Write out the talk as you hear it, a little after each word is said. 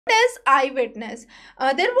is eyewitness?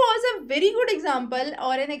 There was a very good example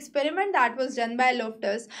or an experiment that was done by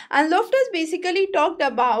Loftus, and Loftus basically talked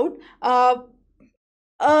about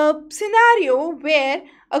a scenario where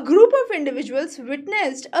a group of individuals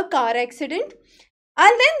witnessed a car accident, and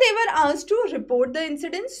then they were asked to report the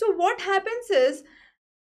incident. So what happens is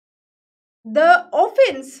the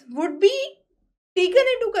offense would be taken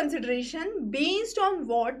into consideration based on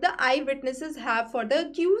what the eyewitnesses have for the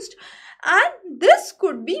accused, and this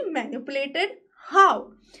could be manipulated.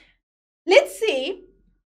 How? Let's say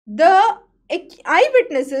the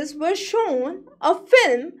eyewitnesses were shown a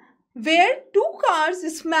film where two cars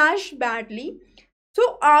smashed badly.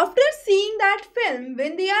 So after seeing that film,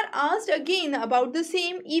 when they are asked again about the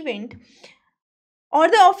same event or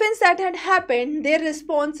the offense that had happened, their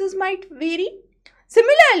responses might vary.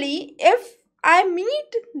 Similarly, if I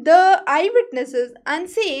meet the eyewitnesses and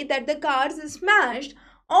say that the cars smashed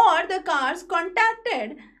or the cars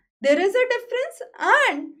contacted, there is a difference,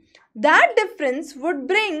 and that difference would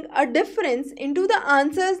bring a difference into the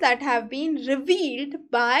answers that have been revealed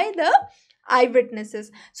by the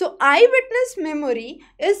eyewitnesses. So eyewitness memory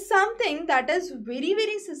is something that is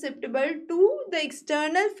very susceptible to the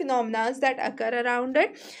external phenomena that occur around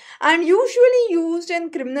it, and usually used in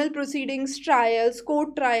criminal proceedings, trials,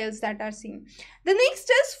 court trials that are seen. The next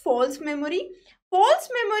is false memory. False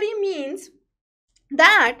memory means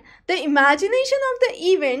that the imagination of the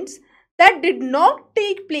events that did not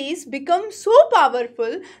take place become so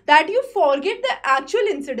powerful that you forget the actual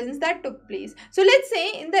incidents that took place. So let's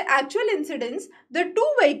say in the actual incidents, the two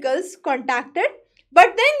vehicles contacted,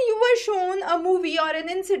 but then you were shown a movie or an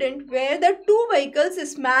incident where the two vehicles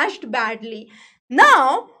smashed badly.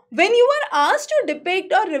 Now, when you were asked to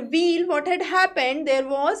depict or reveal what had happened, there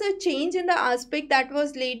was a change in the aspect that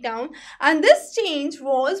was laid down, and this change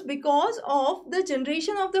was because of the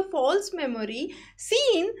generation of the false memory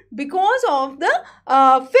seen because of the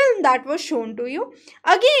film that was shown to you.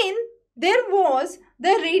 Again, there was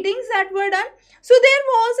the ratings that were done. So there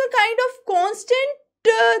was a kind of constant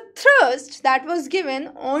thrust that was given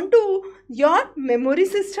onto your memory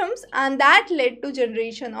systems, and that led to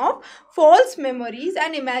generation of false memories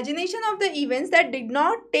and imagination of the events that did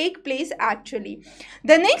not take place actually.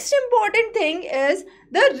 The next important thing is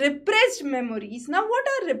the repressed memories. Now, what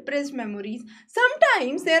are repressed memories?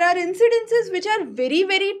 Sometimes there are incidences which are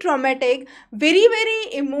very traumatic, very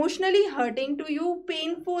emotionally hurting to you,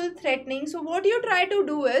 painful, threatening. So what you try to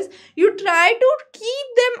do is you try to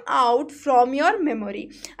keep them out from your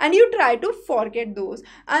memory and you try to forget those,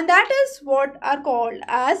 and that is what are called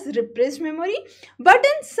as repressed memory. But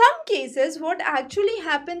in some cases, what actually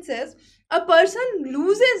happens is a person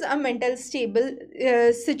loses a mental stable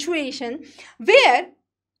situation where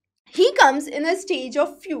he comes in a stage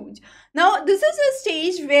of fugue. Now, this is a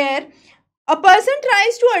stage where a person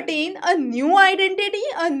tries to attain a new identity,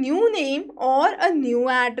 a new name, or a new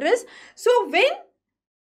address. So when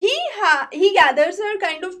he gathers a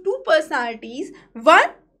kind of two personalities,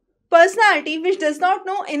 one personality which does not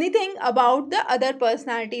know anything about the other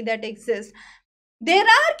personality that exists. There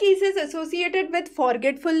are cases associated with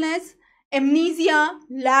forgetfulness, amnesia,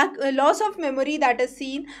 loss of memory that is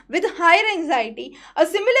seen with higher anxiety. A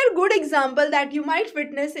similar good example that you might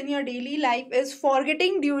witness in your daily life is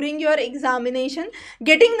forgetting during your examination.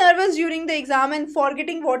 Getting nervous during the exam and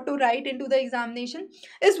forgetting what to write into the examination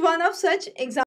is one of such examples.